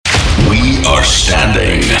are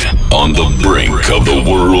standing on the brink of the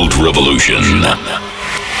world revolution.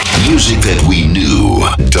 Music that we knew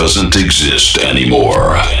doesn't exist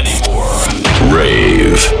anymore.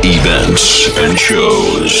 Rave, events, and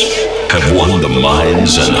shows have won the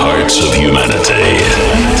minds and hearts of humanity.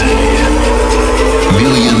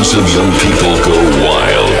 Millions of young people go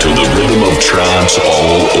wild to the rhythm of trance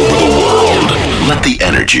all over the world. Let the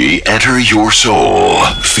energy enter your soul.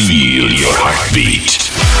 Feel your heartbeat.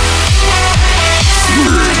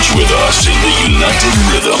 Merge with us in the united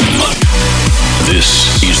rhythm. This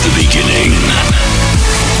is the beginning.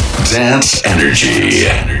 Dance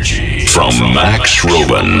Energy from Max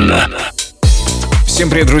Robin. Всем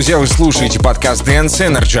привет, друзья! Вы слушаете подкаст Dance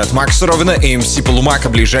Energy от Макса Робина и MC Полумака.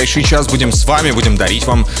 Ближайший час будем с вами, будем дарить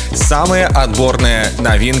вам самые отборные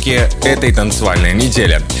новинки этой танцевальной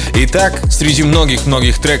недели. Итак, среди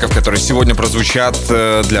многих-многих треков, которые сегодня прозвучат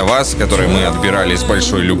для вас, которые мы отбирали с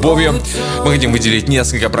большой любовью, мы хотим выделить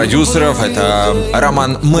несколько продюсеров. Это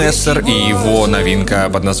Роман Мессер и его новинка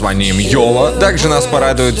под названием «Йола». Также нас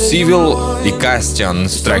порадуют Civil и Кастиан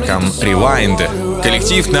с треком «Rewind».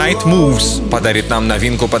 Коллектив Night Moves подарит нам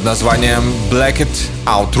новинку под названием Blacked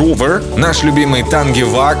Out Rover. Наш любимый Танги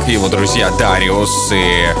Вак, его друзья Дариус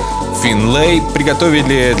и Финлей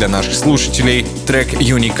приготовили для наших слушателей трек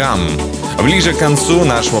Unicam. Ближе к концу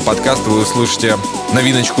нашего подкаста вы услышите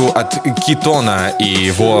новиночку от Китона и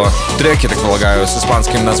его трек, я так полагаю, с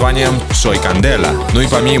испанским названием «Soy Candela». Ну и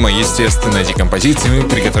помимо, естественно, этих композиций мы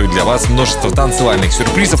приготовили для вас множество танцевальных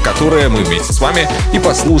сюрпризов, которые мы вместе с вами и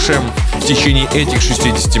послушаем в течение этих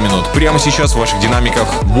 60 минут. Прямо сейчас в ваших динамиках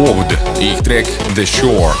Wood и их трек «The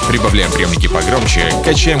Shore». Прибавляем приемники погромче,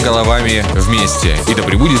 качаем головами вместе, и да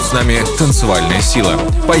пребудет с нами танцевальная сила.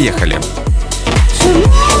 Поехали!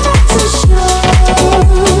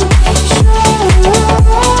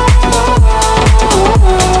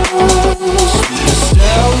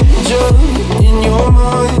 Nostalgia in your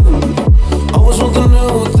mind. Always want the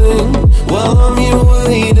new thing while I'm here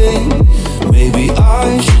waiting. Maybe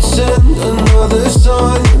I should send another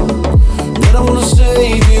sign that I wanna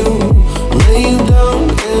save you, lay you down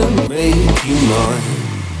and make you mine.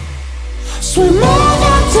 Swim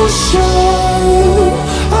out to shore,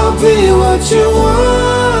 I'll be what you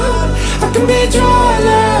want. I can be dry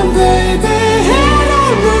land, baby, head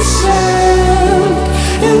on the sand,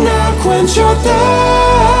 and I'll quench your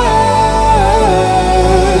thirst.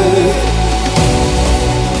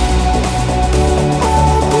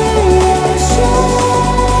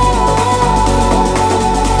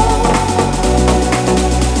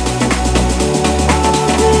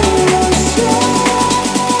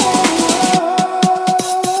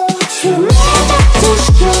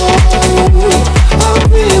 I'll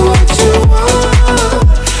be what you want.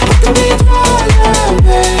 I can be dry land,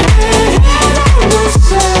 baby, head on the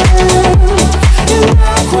sand, and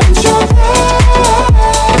I'll quench your thirst.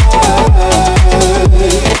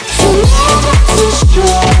 So all that's strong,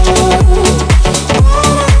 all that's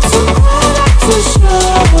strong, so all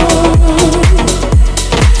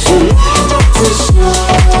that's strong,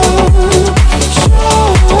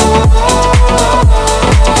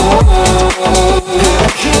 I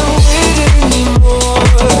can't wait anymore.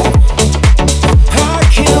 I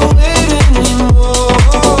can't wait anymore.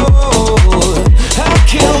 I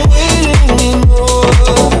can't wait anymore.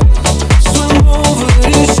 Swim over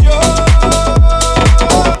this shore.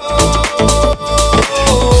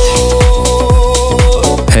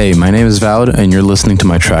 Hey, my name is Vowed, and you're listening to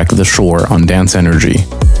my track The Shore on Dance Energy.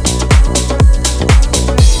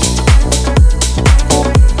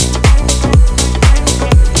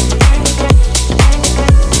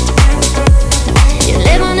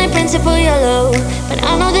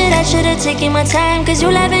 Taking my time cause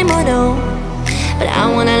you laughing more though. But I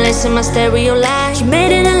wanna listen my stereo live. You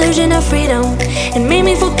made an illusion of freedom and made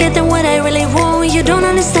me forget that what I really want. You don't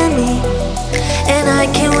understand me, and I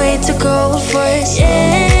can't wait to go first. Yeah,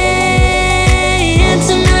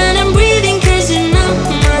 tonight I'm breathing cause you're not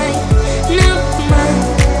mine, not mine.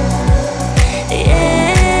 Yeah,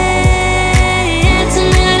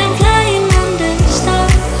 tonight I'm flying under the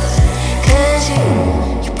stars. Cause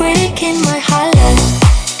you're breaking my heart.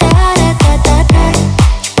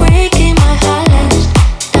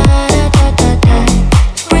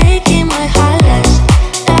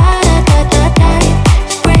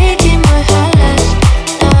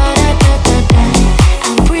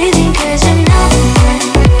 I'm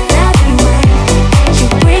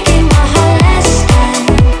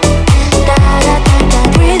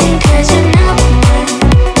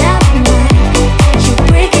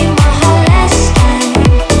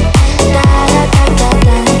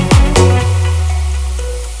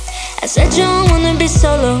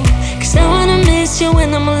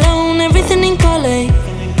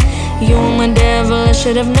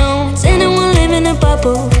should've known. Saying I won't live in a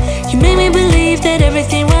bubble. You made me believe that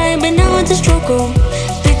everything right, but now it's a struggle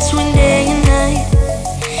between day and night.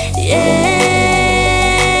 Yeah,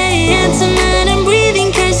 tonight I'm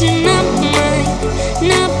breathing 'cause you're not mine,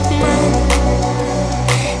 not mine.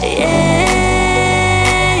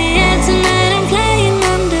 Yeah, tonight I'm playing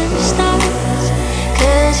under the stars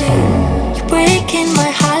 'cause you're breaking my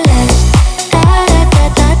heart last. Da da da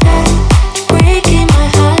da da. Breaking my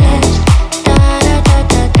heart last. Da da da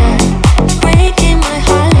da da. Breaking my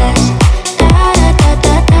heart last. Da da da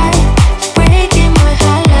da da. Breaking my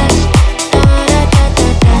heart last. Da da da da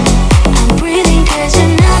da. I'm breathing 'cause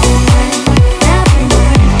you're not mine, not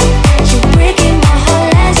mine. You're breaking my heart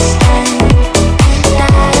last time. Da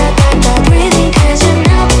da da da. Breathing 'cause you're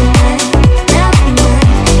not mine, not mine.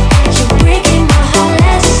 You're breaking my heart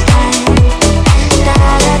last time. Da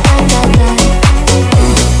da da da da.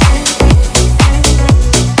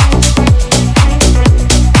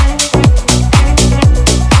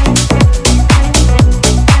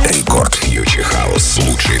 Рекорд Future House.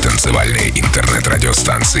 Лучшие танцевальные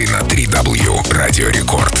интернет-радиостанции на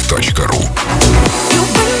www.radiorecord.ru. You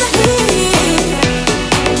bring the heat.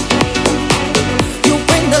 You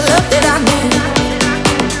bring the love that I need.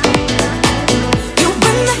 You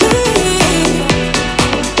bring the heat.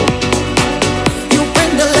 You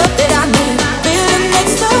bring the love that I need. Feeling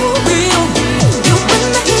that's so real. You bring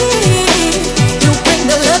the heat. You bring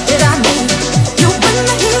the love that I need. You bring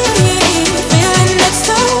the heat. Feeling that's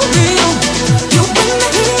so real. You bring the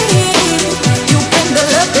heat. You bring the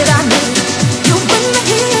love that I need. You bring the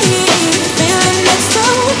heat. Feeling that's so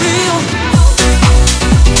real.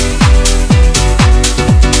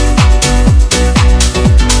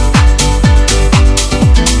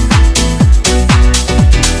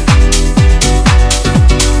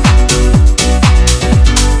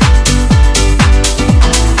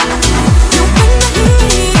 You bring the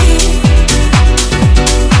heat.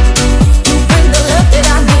 You bring the love that I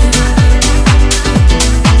need.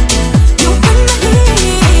 You bring the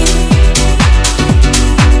heat.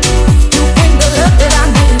 You bring the love that I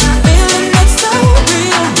need. Feeling that's so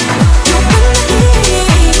real. You bring the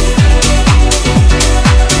heat.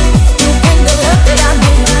 You bring the love that I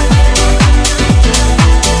need.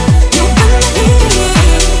 You bring the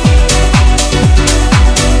heat.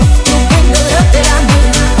 You bring the love that I need.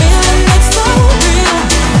 Feeling that's so real.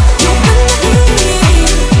 You bring the heat.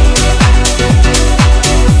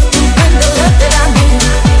 You bring the love that I need.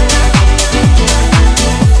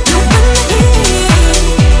 You bring the heat.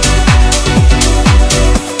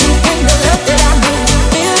 You bring the love that I need.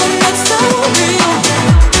 Feeling that's so real.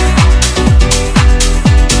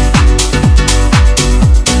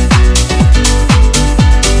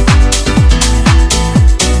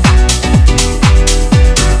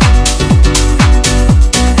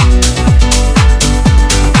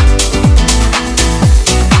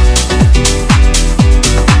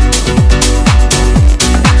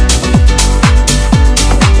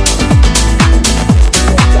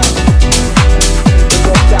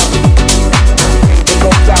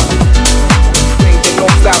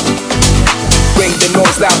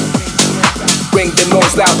 Bring the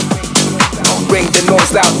noise out. Bring the noise out. Bring the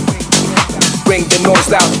noise out. Bring the noise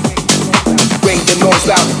out. Bring the noise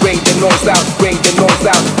out. Bring the noise out. Bring the noise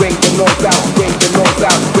out. Bring the noise out. Bring the noise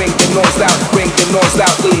out. Bring the noise out. Bring the noise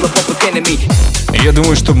out. Leave a public enemy. Я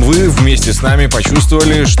думаю, что вы вместе с нами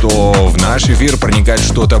почувствовали, что в наш эфир проникает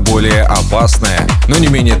что-то более опасное, но не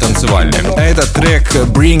менее танцевальное. Это трек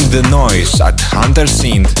Bring the Noise от Hunter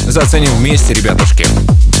Synth. Заценим вместе, ребятушки.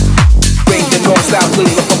 Bring the noise out.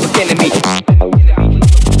 Leave a public enemy.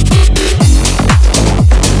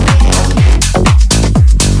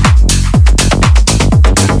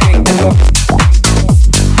 Bring the noise.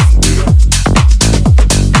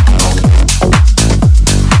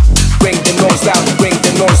 Bring the noise out. Bring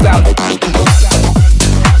the noise out.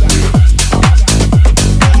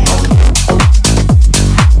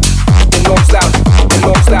 The noise out. The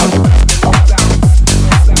noise out.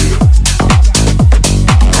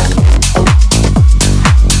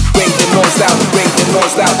 Bring the noise out. Bring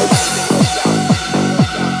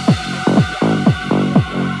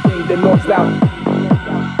the noise out.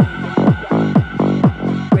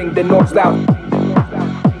 Bring the noise out.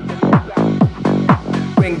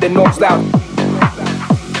 Bring the noise out. Bring the noise out.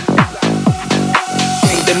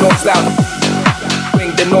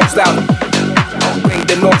 Bring the noise out. Bring the noise out. Bring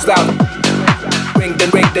the noise out.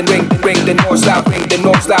 Bring the noise out. Bring the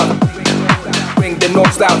noise out. Bring the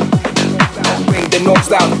noise out. Bring the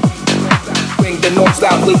noise out. Bring the noise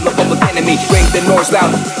out. Leave the public enemy. Bring the noise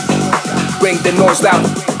out. Bring the noise out.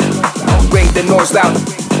 Bring the noise out.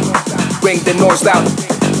 Bring the noise out.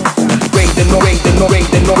 Bring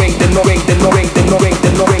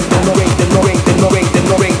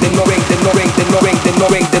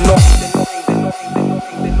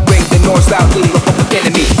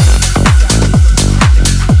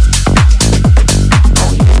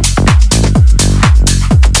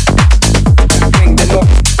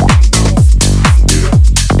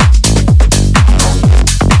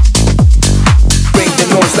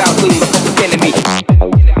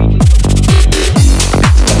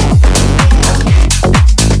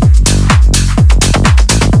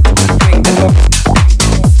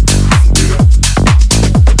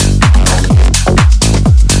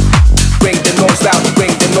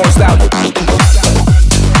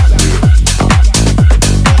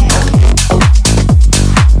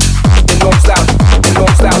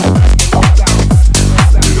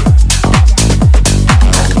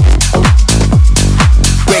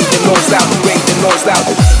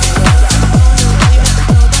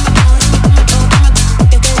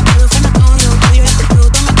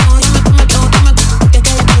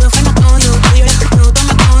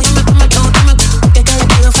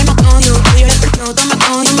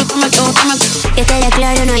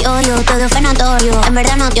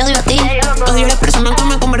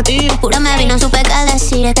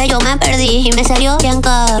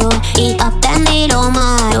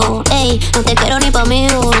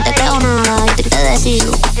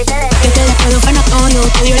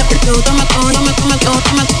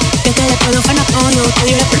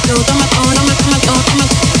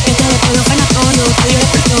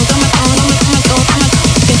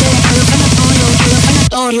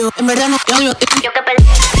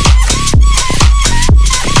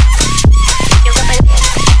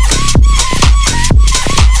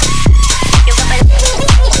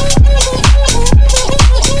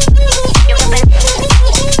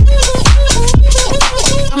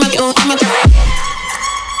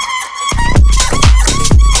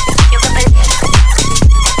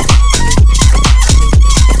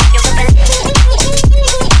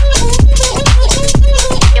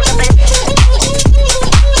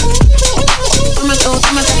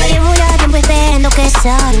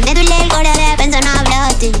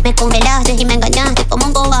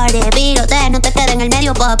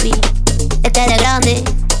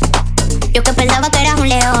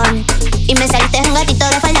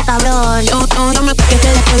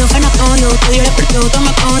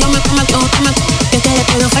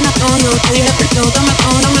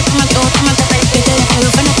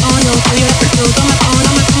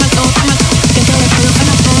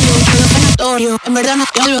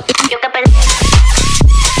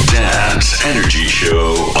Dance Energy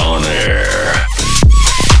Show on air.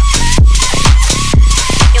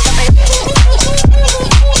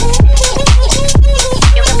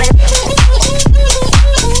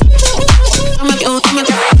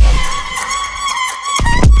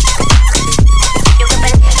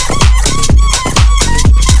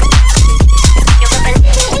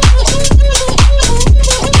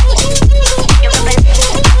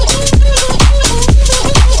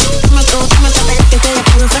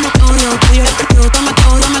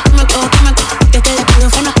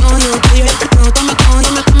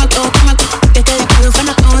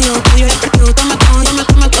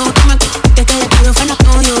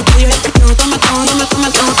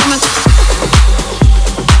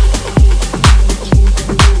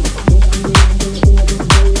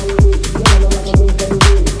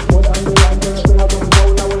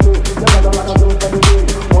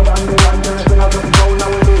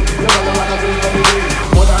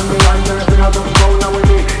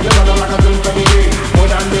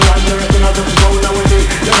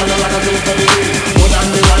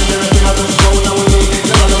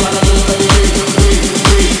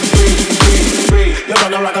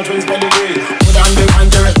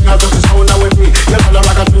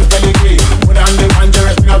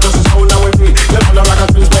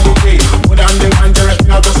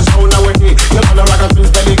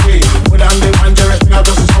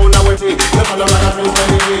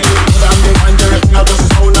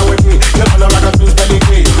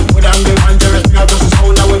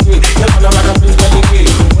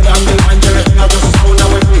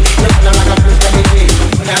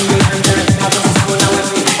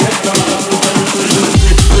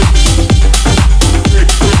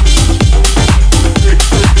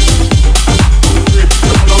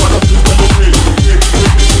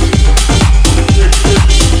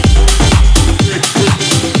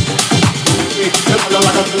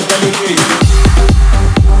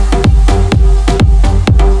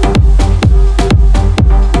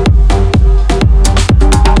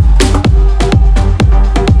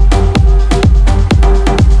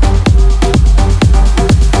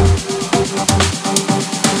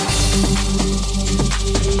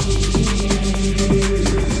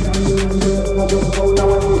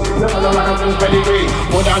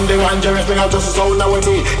 one, Jerry, bring out just a sound now with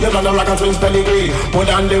me. You don't know like a twins pedigree. More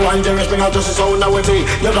than the one, Jerry, bring out just a sound now with me.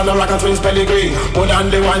 You don't know like a twins pedigree. More than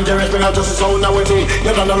the one, Jerry, bring out just a sound now with me.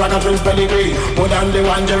 You don't know like a twins pedigree. More than the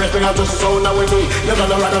one, Jerry, bring out just a sound now with me. You don't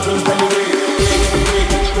know like a twins pedigree.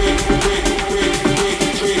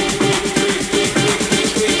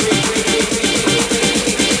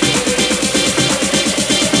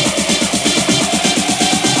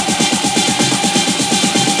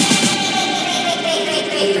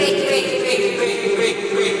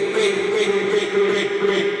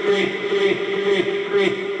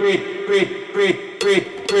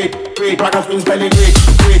 Rockers means belly great,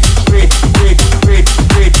 great, great, great, great, great, great, great, great,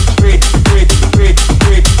 great, great,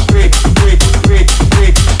 great, great,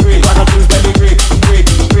 great, great. Rockers means belly great, great,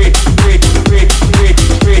 great, great, great, great,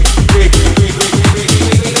 great, great, great,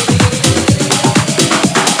 great.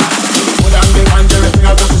 Put on the one, Jerry, bring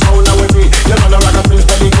out just a sound now with me. You know the rockers means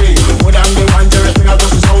belly great. Put on the one, Jerry, bring out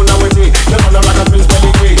just a sound now with me. You know the rockers means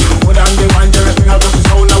belly great. Put on the one, Jerry, bring out just a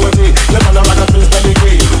sound now with me. You know the rockers means belly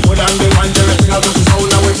great. Put on the one, Jerry, bring out just a sound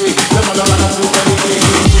now with me. You know the rockers means belly great.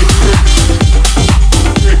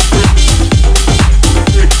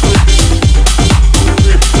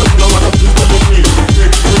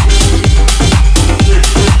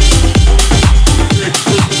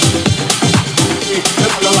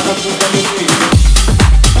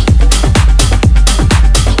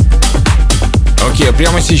 Окей,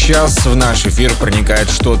 прямо сейчас в наш эфир проникает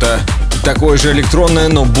что-то такое же электронное,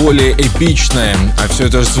 но более эпичное. А все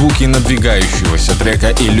это звуки надвигающегося трека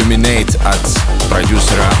Illuminate от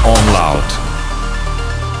продюсера On Loud.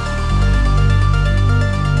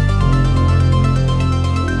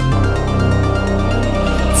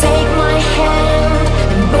 Take my hand,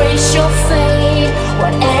 embrace your fate.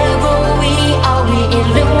 Whatever we are, we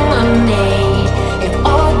illuminate. It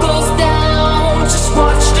all goes down, just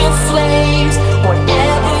watch the flames.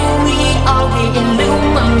 Whatever we are, we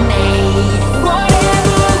illuminate.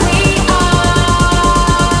 Whatever we are,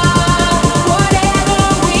 whatever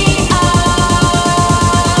we are,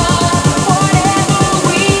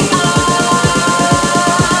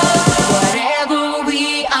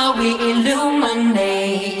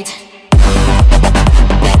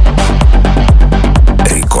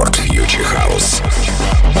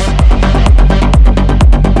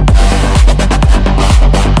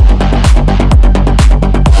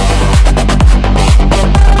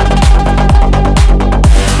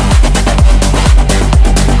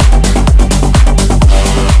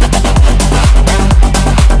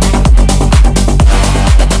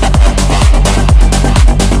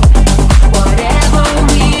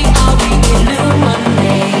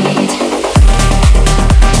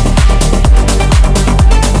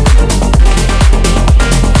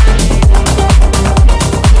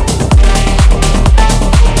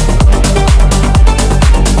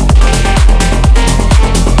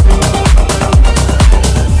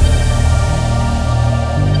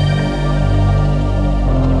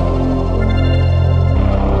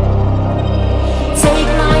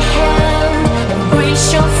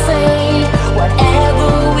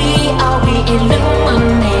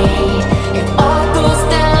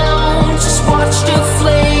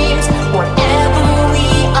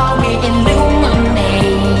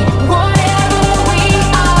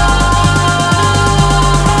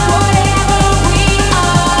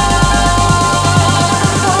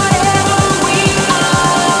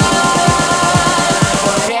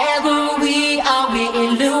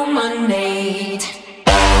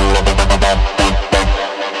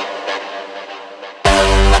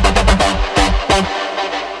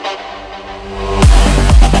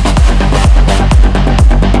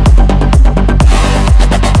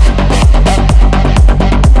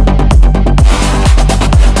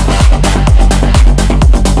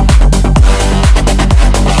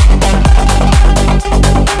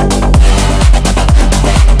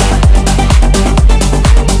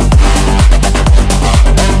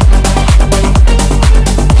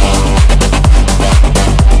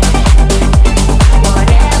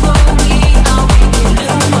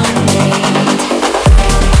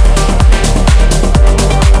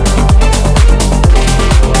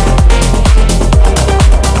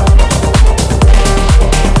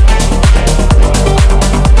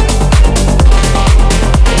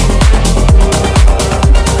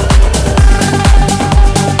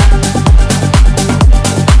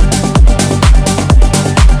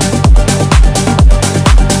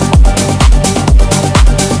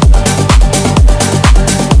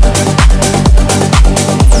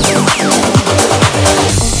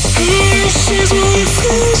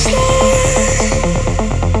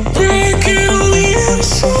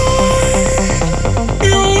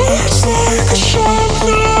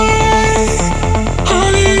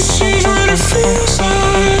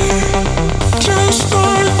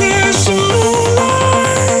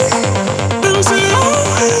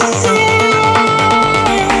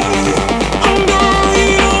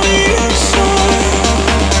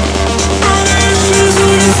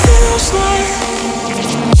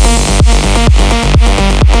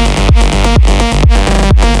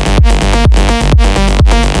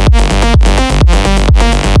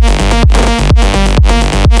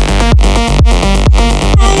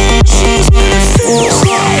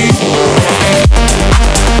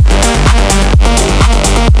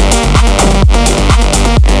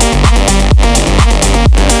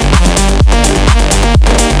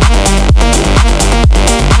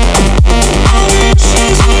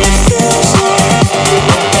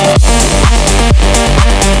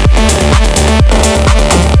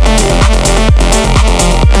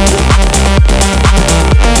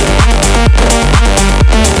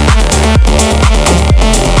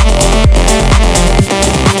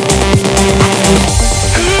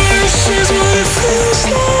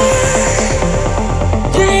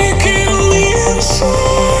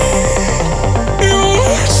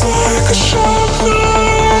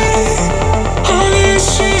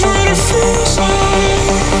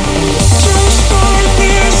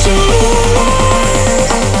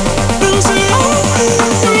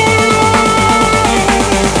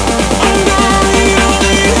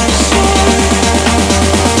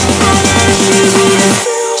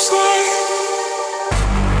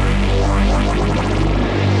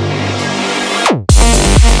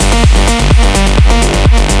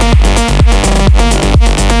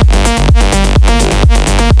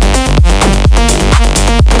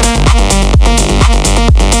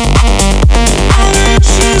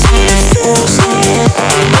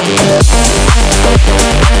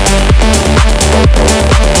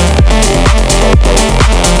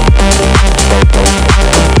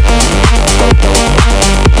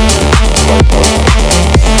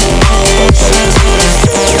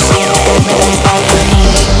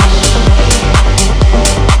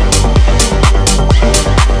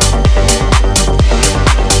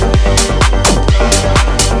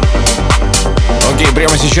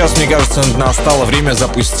 прямо сейчас, мне кажется, настало время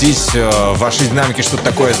запустить в вашей динамике что-то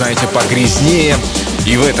такое, знаете, погрязнее.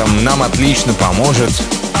 И в этом нам отлично поможет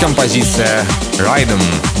композиция «Rhythm».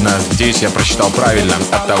 Надеюсь, я прочитал правильно,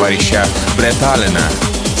 от товарища Бретта Аллена.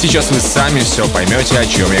 Сейчас вы сами все поймете, о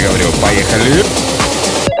чем я говорю. Поехали!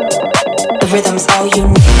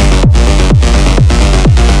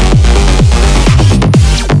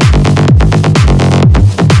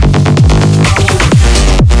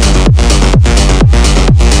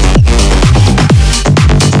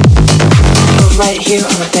 Right here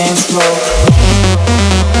on the dance floor.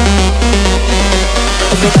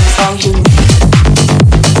 The rhythm's all you need.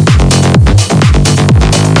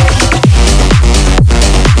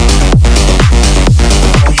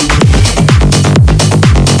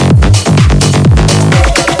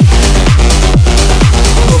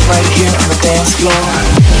 Right here on the dance floor.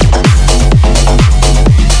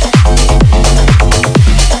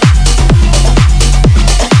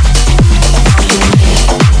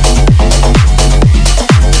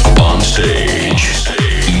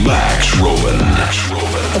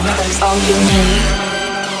 All you need.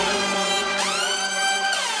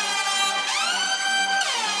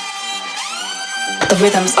 The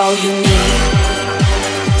rhythm's all you need.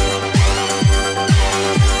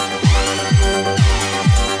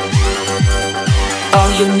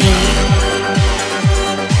 All you need.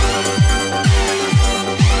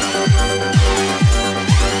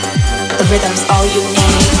 The rhythm's all you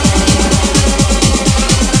need.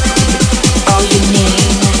 All you need.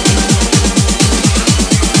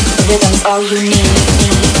 Rhythm's all you need.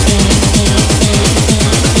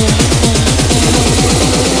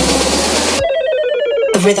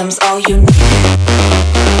 The rhythm's all you need.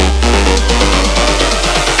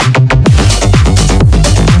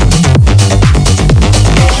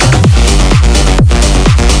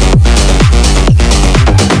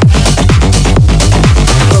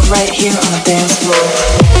 We're right here on the dance floor.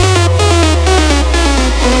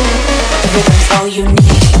 The rhythm's all you need.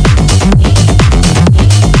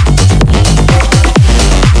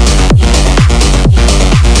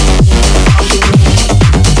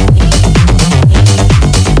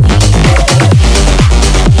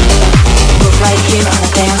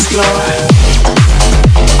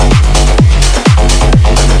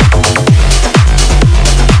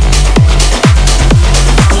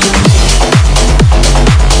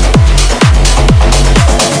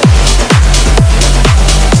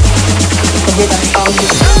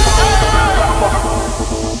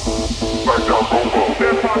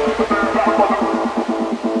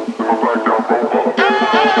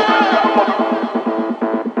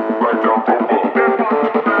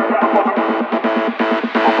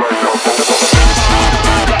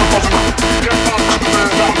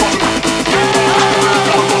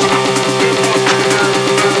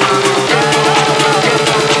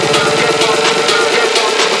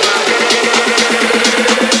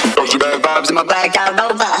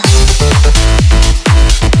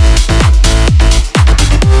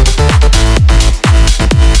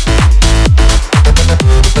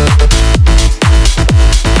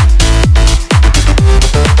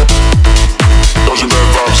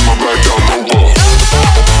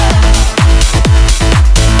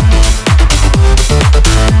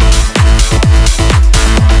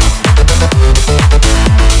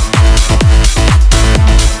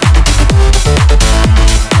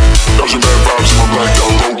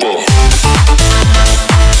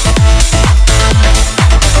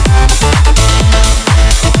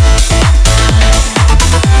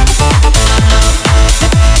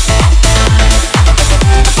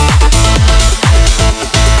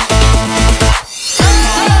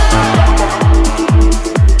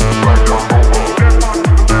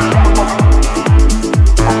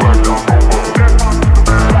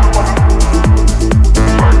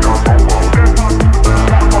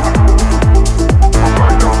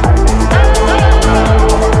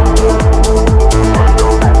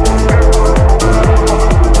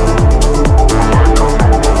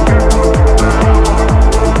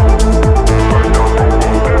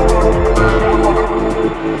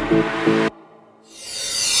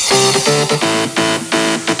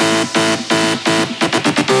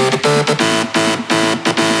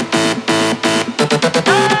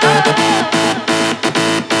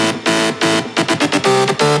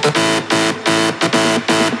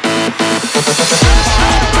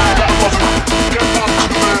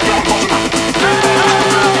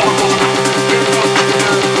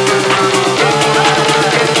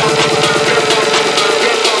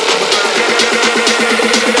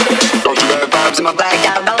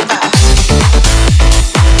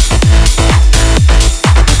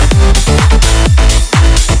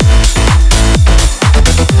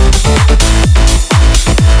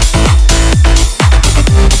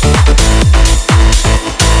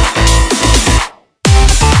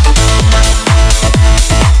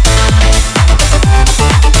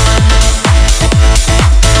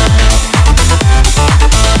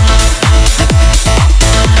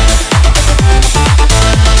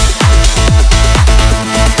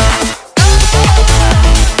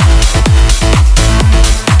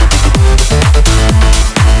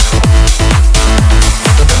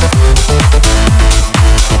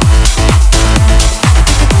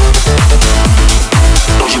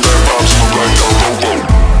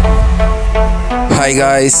 Hi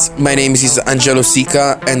guys, my name is Angelo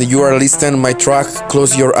Sica and you are listening my track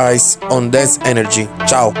Close Your Eyes on Dance Energy.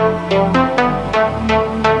 Ciao!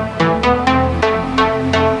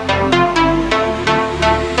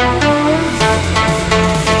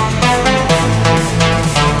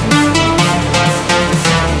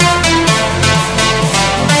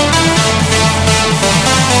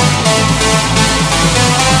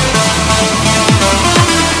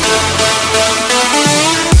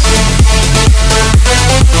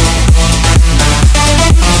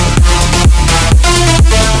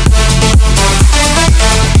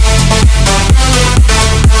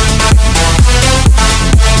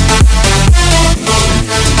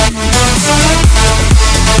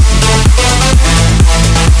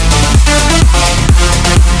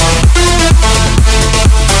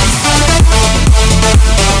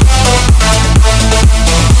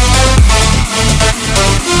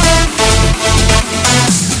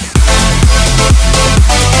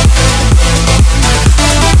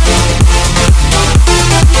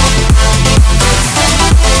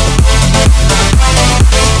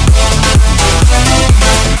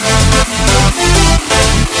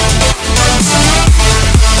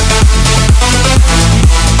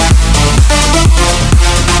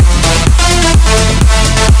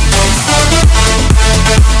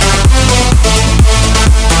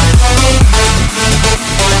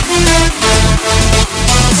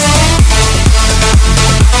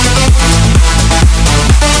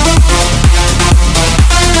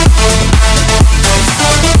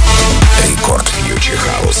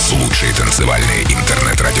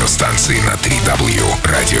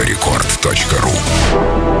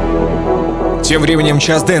 Тем временем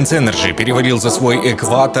час Dance Energy перевалил за свой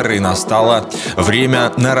экватор, и настало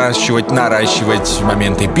время наращивать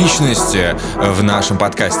момент эпичности в нашем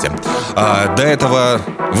подкасте. До этого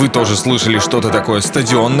вы тоже слышали что-то такое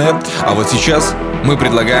стадионное, а вот сейчас мы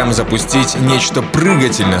предлагаем запустить нечто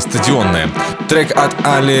прыгательно-стадионное. Трек от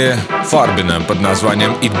Али Фарбина под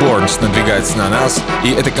названием It Burns надвигается на нас,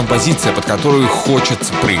 и это композиция, под которую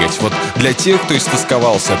хочется прыгать. Вот для тех, кто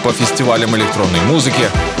истосковался по фестивалям электронной музыки,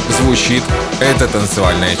 звучит это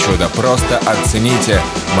танцевальное чудо. Просто оцените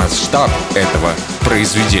масштаб этого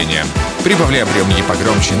произведения. Прибавляем приемники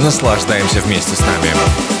погромче, наслаждаемся вместе с нами.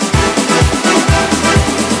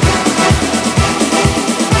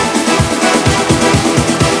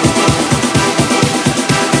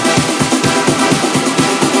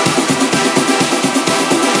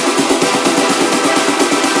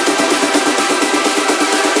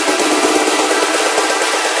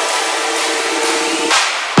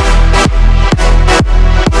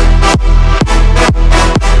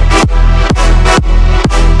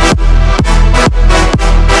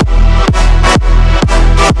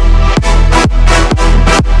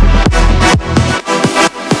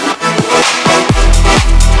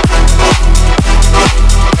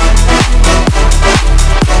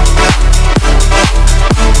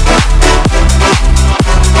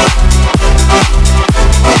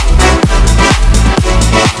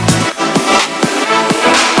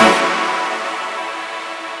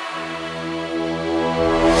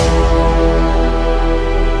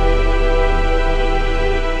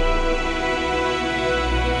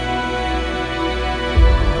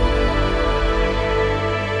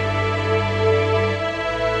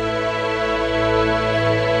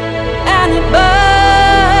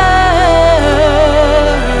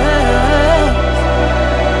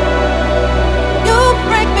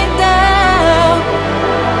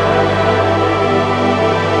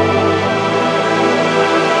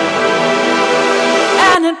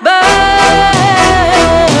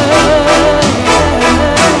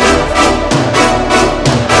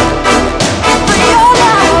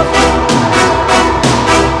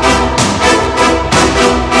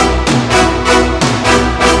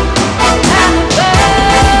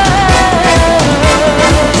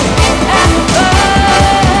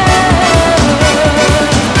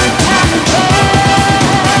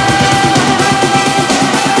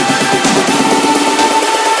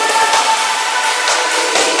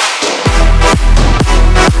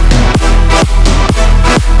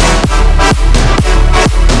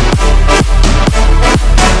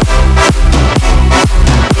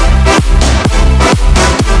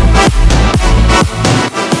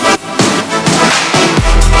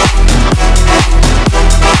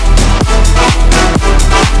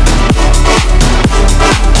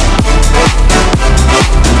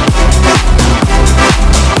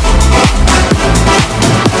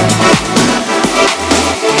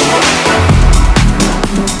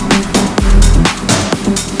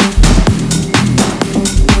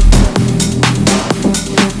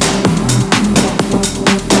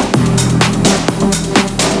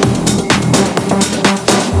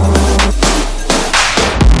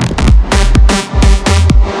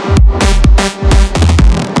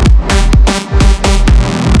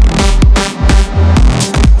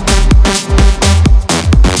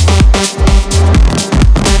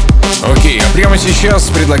 Окей, а прямо сейчас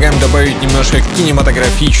предлагаем добавить немножко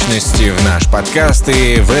кинематографичности в наш подкаст,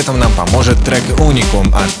 и в этом нам поможет трек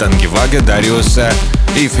 «Уникум» от Тангевага, Дариуса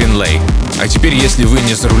и Финлей. А теперь, если вы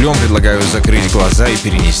не за рулем, предлагаю закрыть глаза и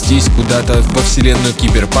перенестись куда-то во вселенную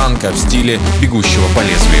киберпанка в стиле «Бегущего по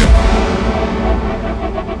лезвию».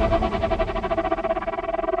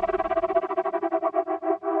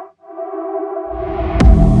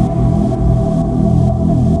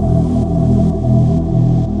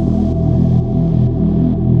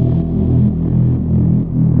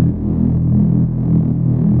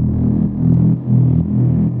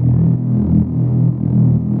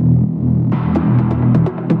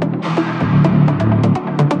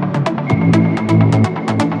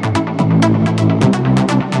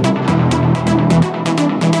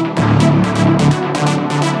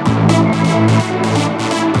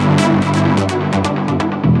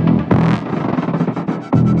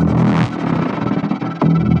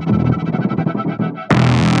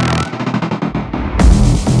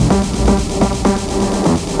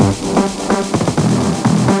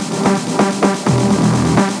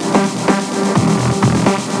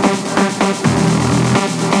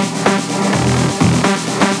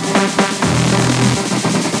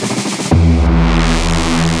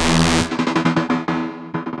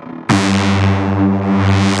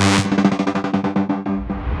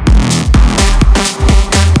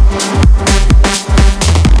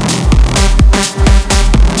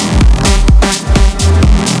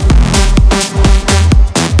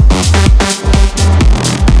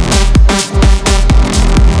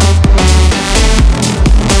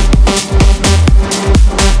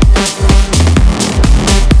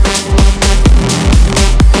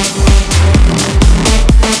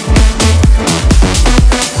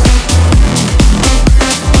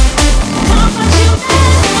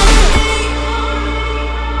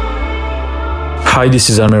 Hi,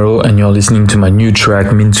 this is Amero, and you're listening to my new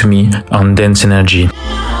track Mean to Me on Dance Energy.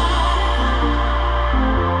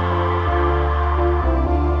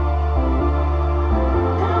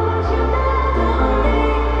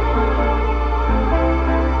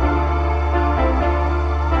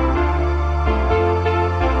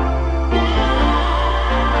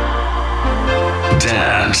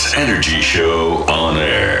 Dance Energy Show on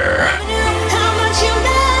air.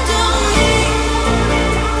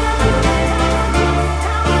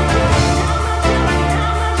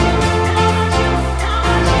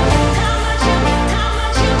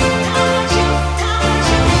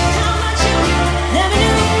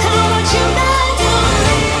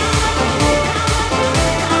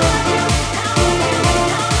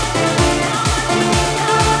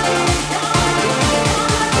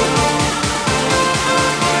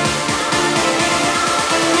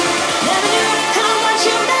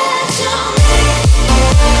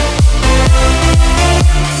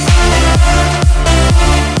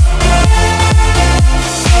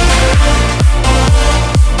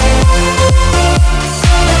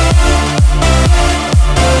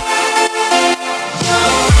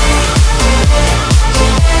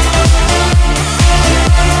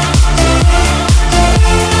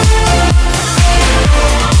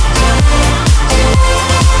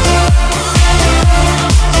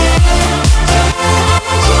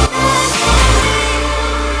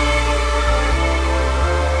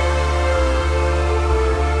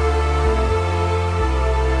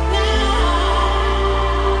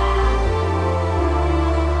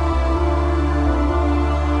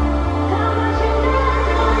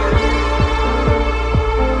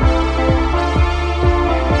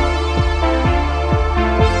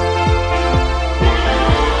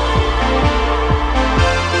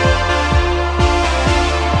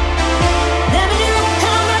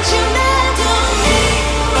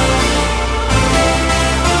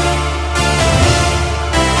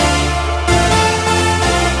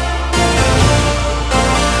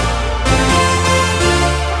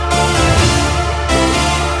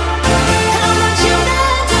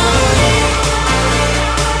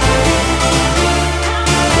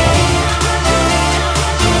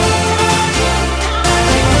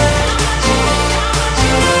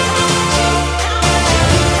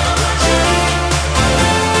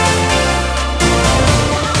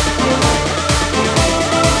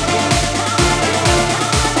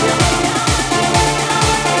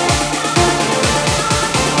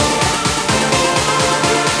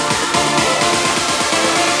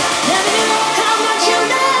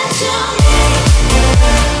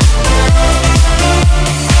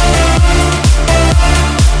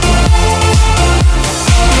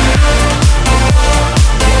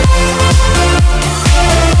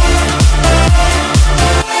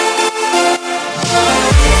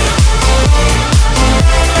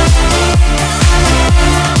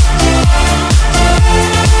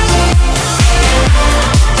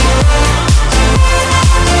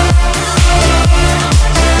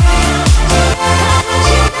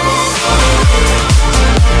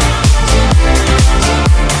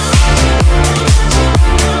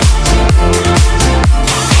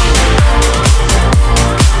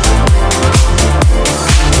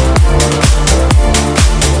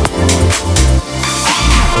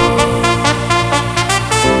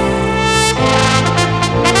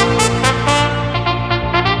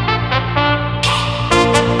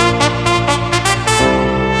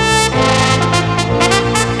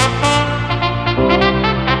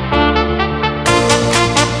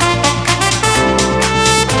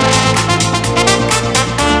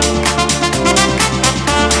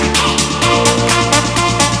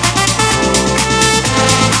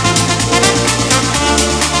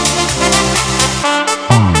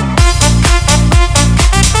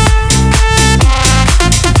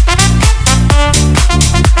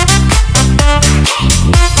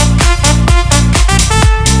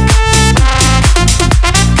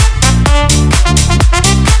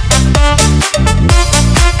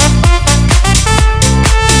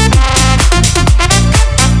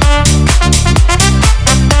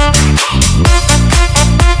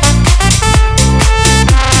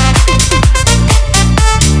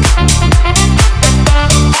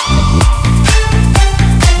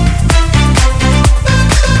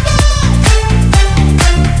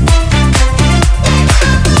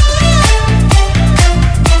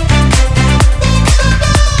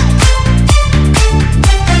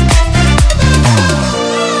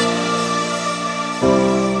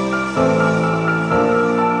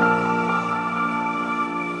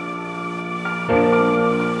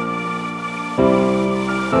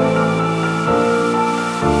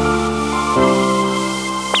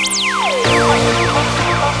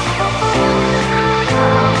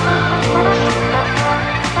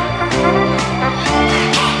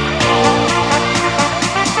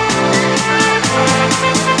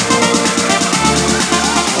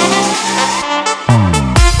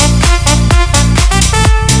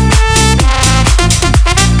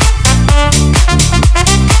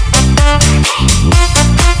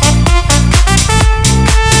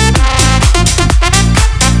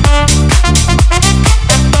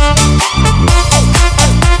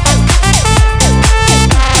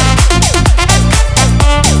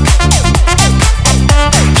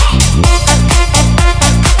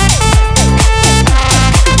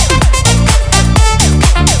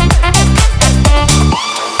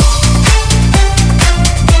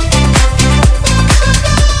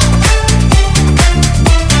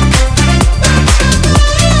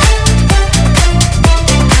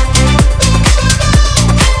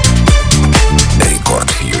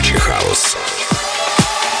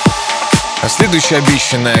 А следующая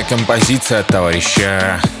обещанная композиция от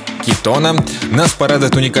товарища Китона нас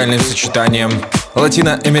порадует уникальным сочетанием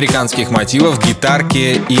латиноамериканских мотивов,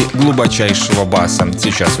 гитарки и глубочайшего баса.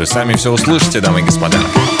 Сейчас вы сами все услышите, дамы и господа.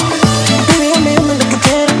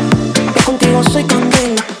 Soy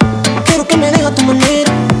candela, quiero que me dejes a tu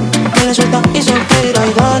manera. Dale suelta y soltera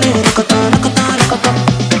y dale racata, racata, racata.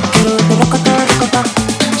 Quiero verte racata, racata.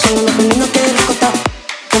 Soy una felina que racata.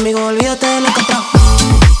 Conmigo olvídate de la cata.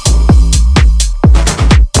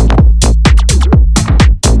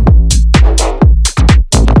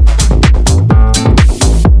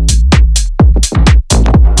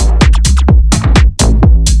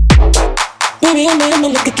 Baby, dame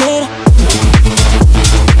lo que quieras.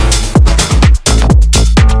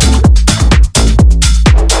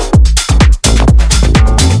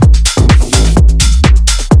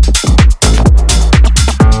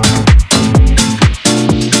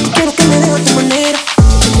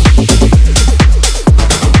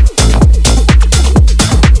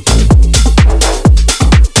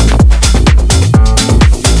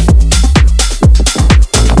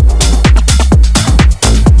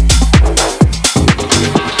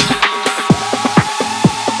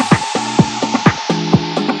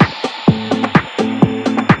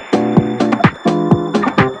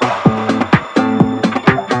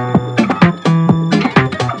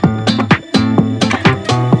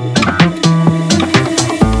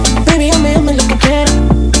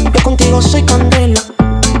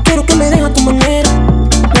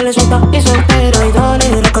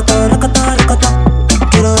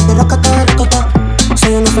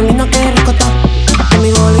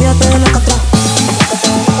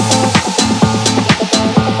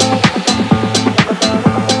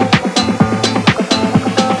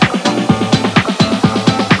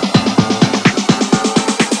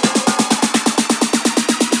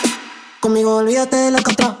 Conmigo olvídate de la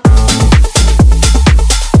cata.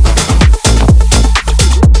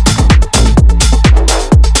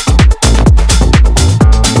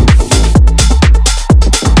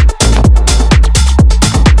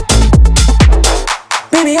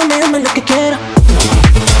 Baby, dame lo que quieras.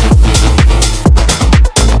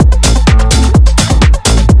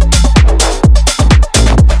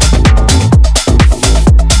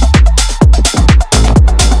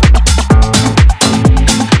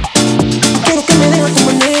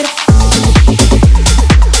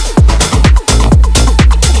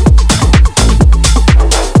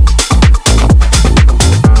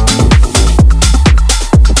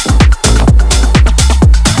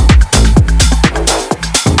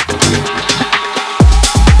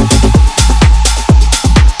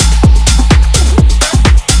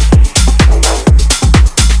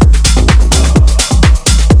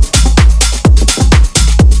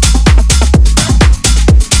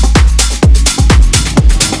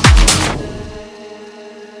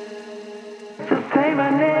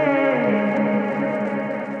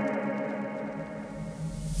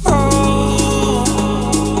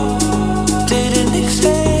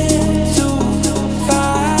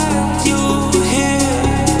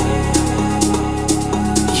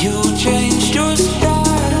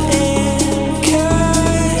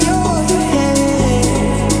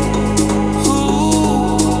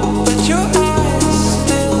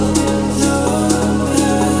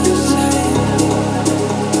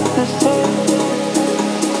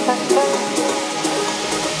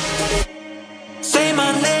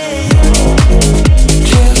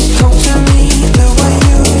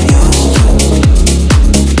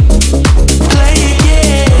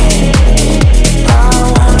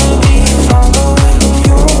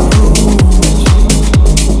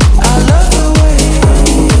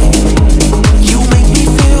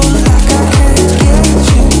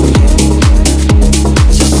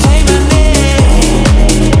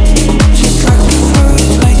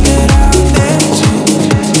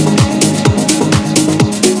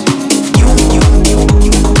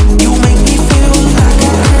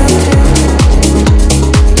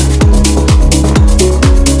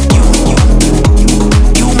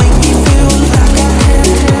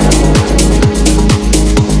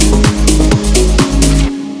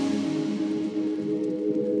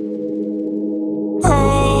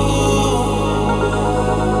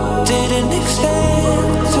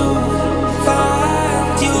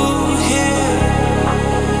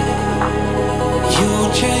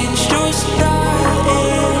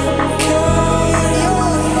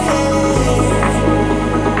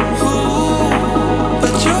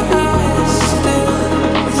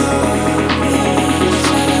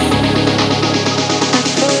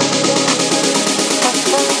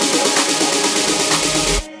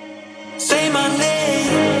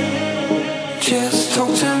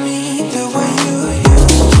 talk to me the way you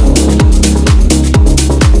used to.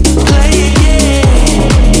 Play it, yeah.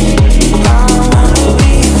 I wanna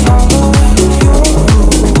be following your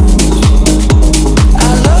rules. I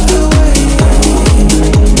love the way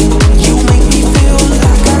you make me feel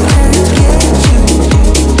like I can't get you.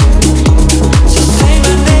 So say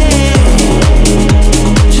my name,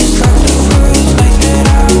 just like the first night that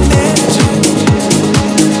I met you.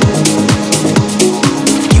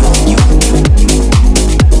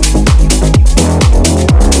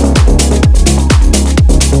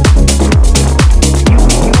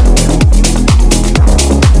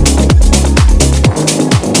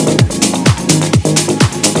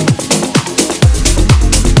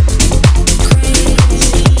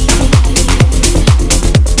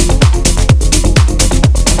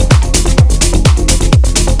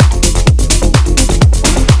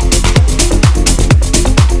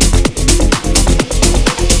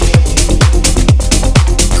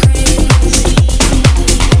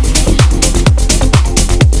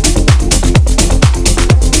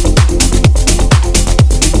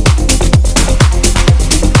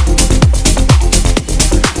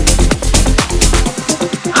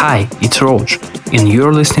 Hi, it's Roach, and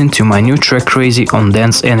you're listening to my new track Crazy on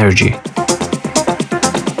Dance Energy.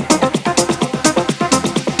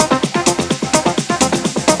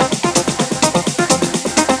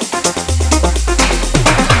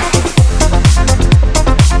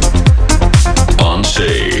 On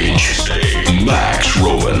stage, Max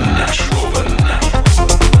Rowan.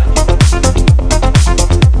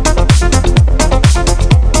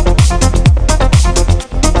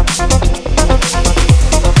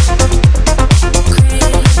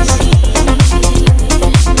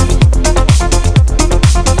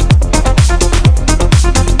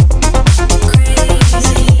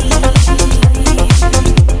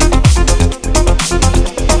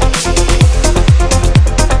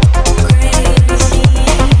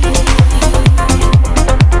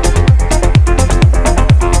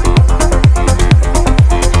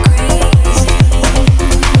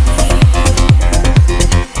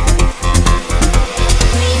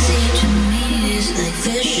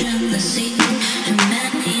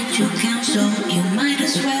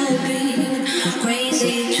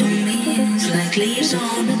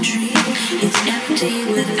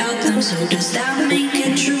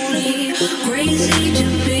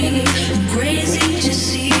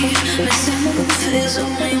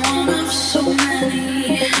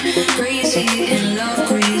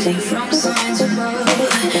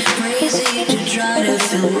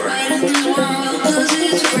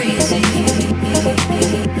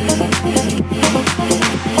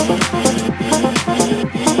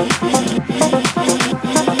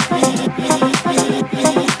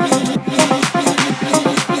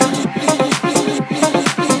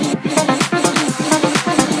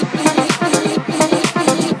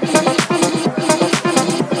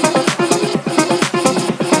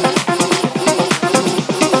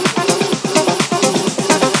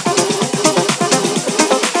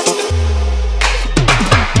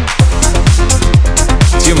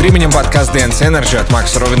 Подкаст Dance Energy от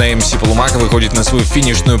Макса Ровина и МС Полумака выходит на свою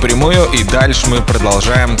финишную прямую, и дальше мы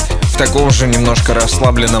продолжаем в таком же немножко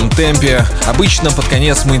расслабленном темпе. Обычно под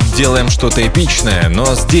конец мы делаем что-то эпичное,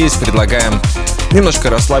 но здесь предлагаем немножко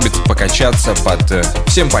расслабиться, покачаться под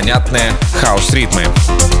всем понятные хаус-ритмы.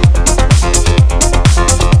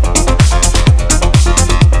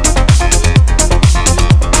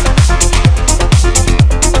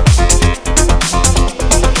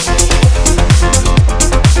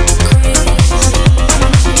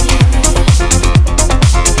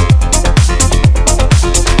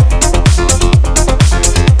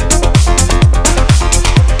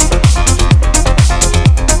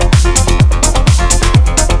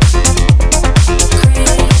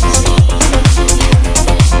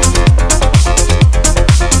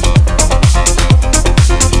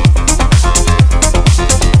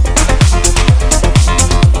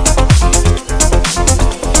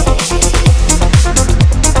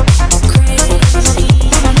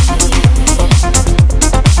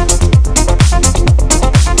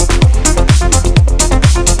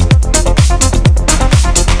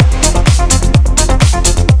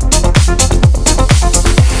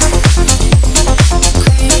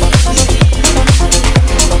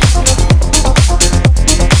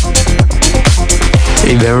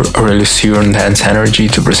 There, Aurelius here on Dance Energy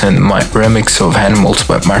to present my remix of Animals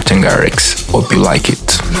by Martin Garrix. Hope you like it.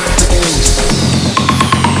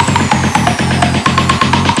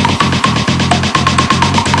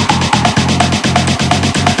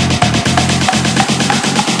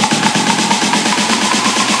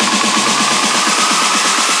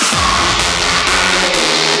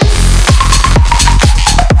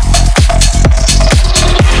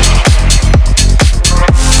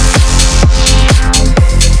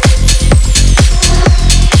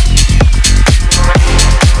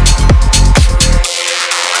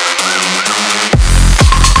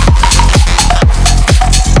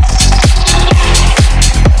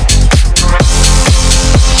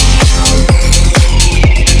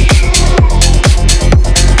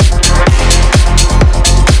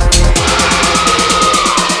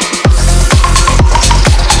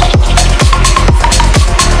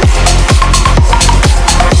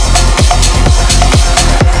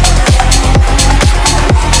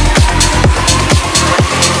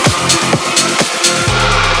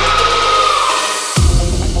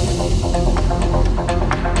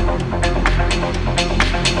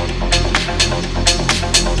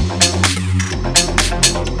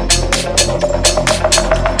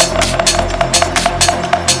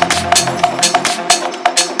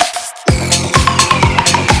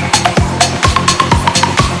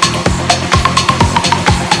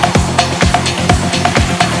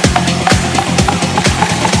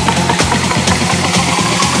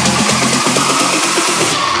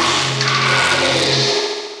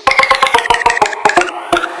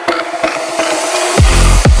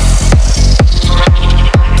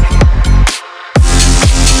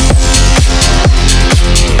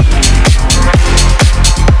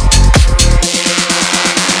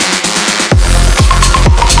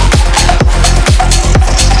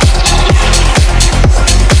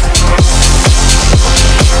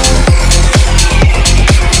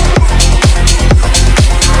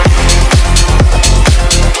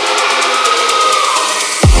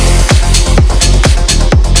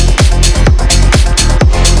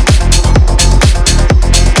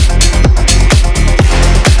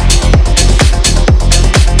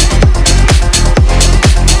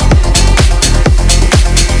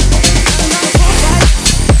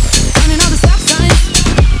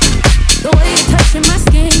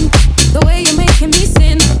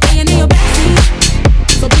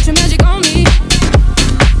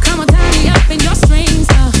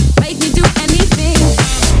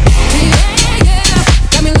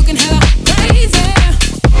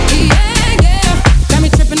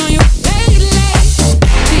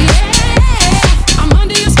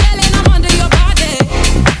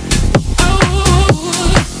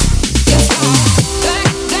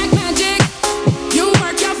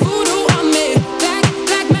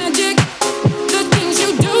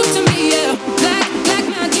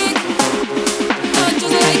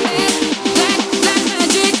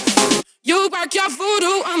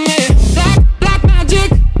 voodoo on me. Black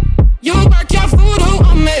magic. You work your voodoo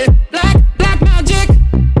on me. Black magic.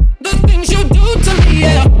 The things you do to me,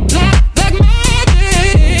 yeah. Black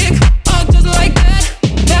magic. Oh, just like that.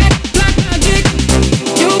 Black magic.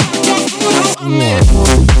 You work your voodoo on me.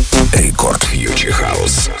 Рекорд Future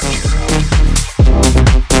House.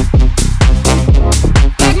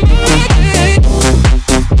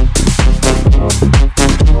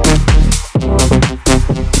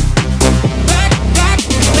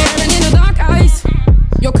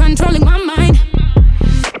 Controlling my mind,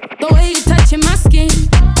 the way you're touching my skin,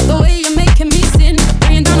 the way you're making me sin,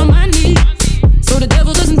 laying down on my knees, so the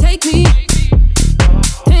devil doesn't take me.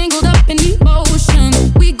 Tangled up in emotion,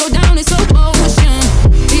 we go down in slow motion.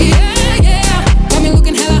 Yeah, yeah, got me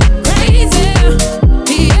looking hella crazy.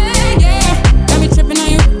 Yeah, yeah, got me tripping on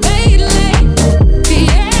you lately.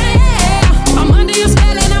 Yeah, I'm under your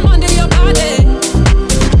spell and I'm under your body.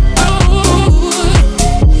 Oh,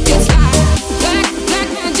 it's like black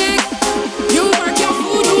magic. You work your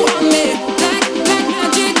voodoo on me. Black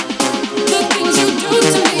magic. The things you do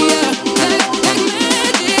to me, yeah. Black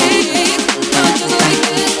magic. Not just like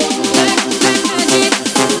that. Black magic.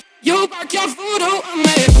 You work your voodoo on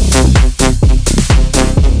me.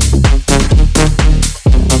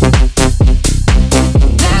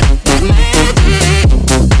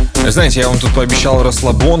 Знаете, я вам тут пообещал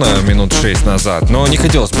расслабона минут 6 назад, но не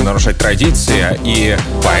хотелось бы нарушать традиции, и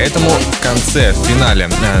поэтому в конце, в финале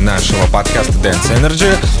нашего подкаста Dance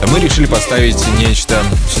Energy мы решили поставить нечто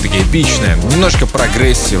все-таки эпичное, немножко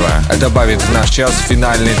прогрессива. Добавит в наш час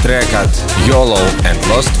финальный трек от YOLO and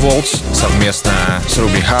Lost Waltz совместно с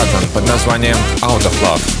Ruby Hutton под названием Out of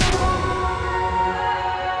Love.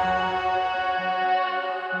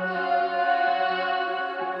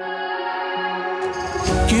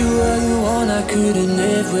 You were the one I couldn't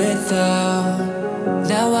live without.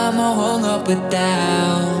 Now I'm all hung up and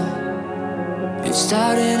down. It's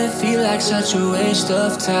starting to feel like such a waste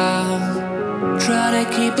of time, trying to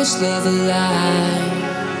keep this love alive.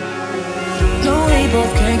 No, we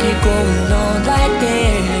both can't keep going on like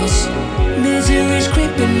this. Misery's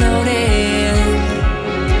creeping on in,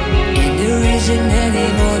 and there isn't any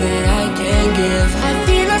more that I can give. I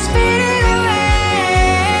feel like spinning away.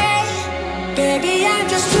 Baby, I'm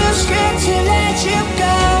just too scared to let you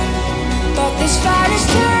go. But this fight is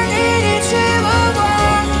turning into a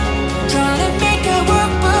war. Trying to make it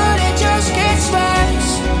work, but it just gets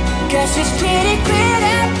worse. Guess it's pretty clear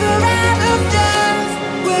that we're out of love.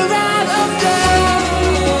 We're out of love.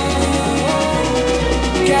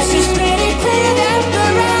 Guess it's pretty clear that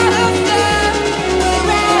we're out of love.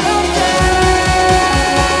 We're out of love.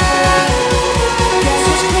 Guess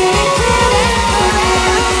it's pretty clear that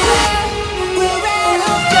we're out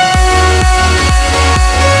of love. We're out of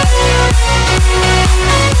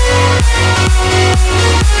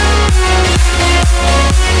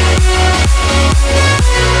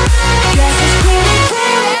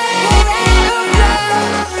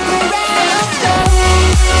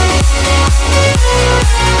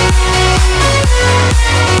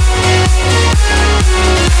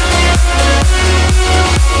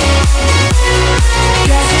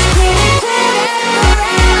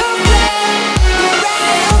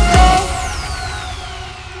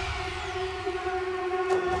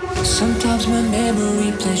Sometimes my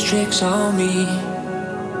memory plays tricks on me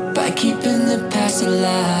by keeping the past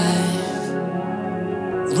alive,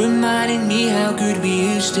 reminding me how good we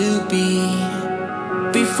used to be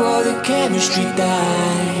before the chemistry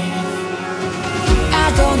died.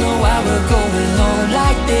 I don't know why we're going on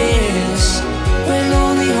like this when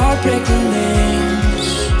only heartbreak remains,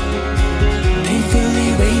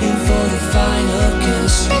 painfully waiting for the final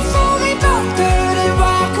kiss before we both turn and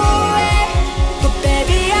walk away. But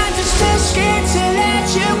baby, I'm just too scared to let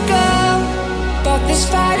you go. But this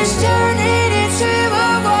fight is turning into a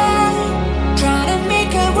war. Trying to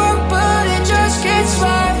make it work, but it just gets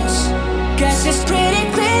worse. Guess it's pretty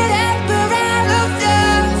clear that we're out of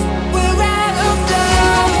love. We're out of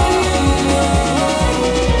love.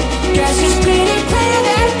 Guess it's pretty clear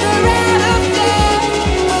that we're out of love.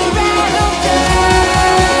 We're out of love.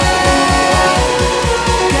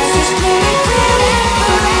 Guess it's pretty clear that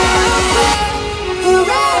we're out of love. We're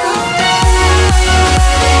out of love.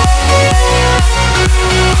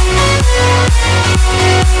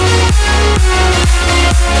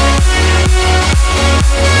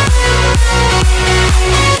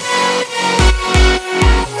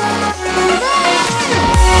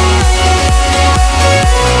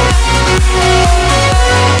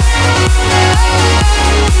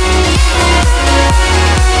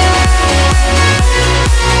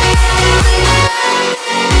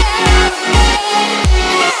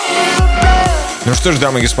 что ж,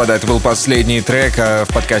 дамы и господа, это был последний трек в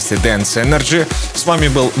подкасте Dance Energy. С вами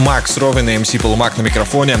был Макс Ровен и MC Полумак на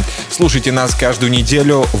микрофоне. Слушайте нас каждую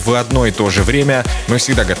неделю в одно и то же время. Мы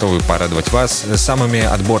всегда готовы порадовать вас самыми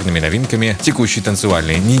отборными новинками текущей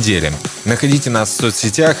танцевальной недели. Находите нас в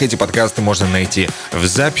соцсетях, эти подкасты можно найти в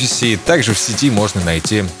записи. Также в сети можно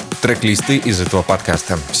найти трек-листы из этого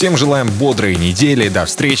подкаста. Всем желаем бодрой недели, до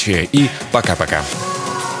встречи и пока-пока.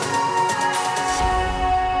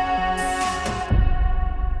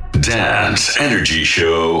 Dance Energy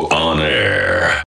Show on air.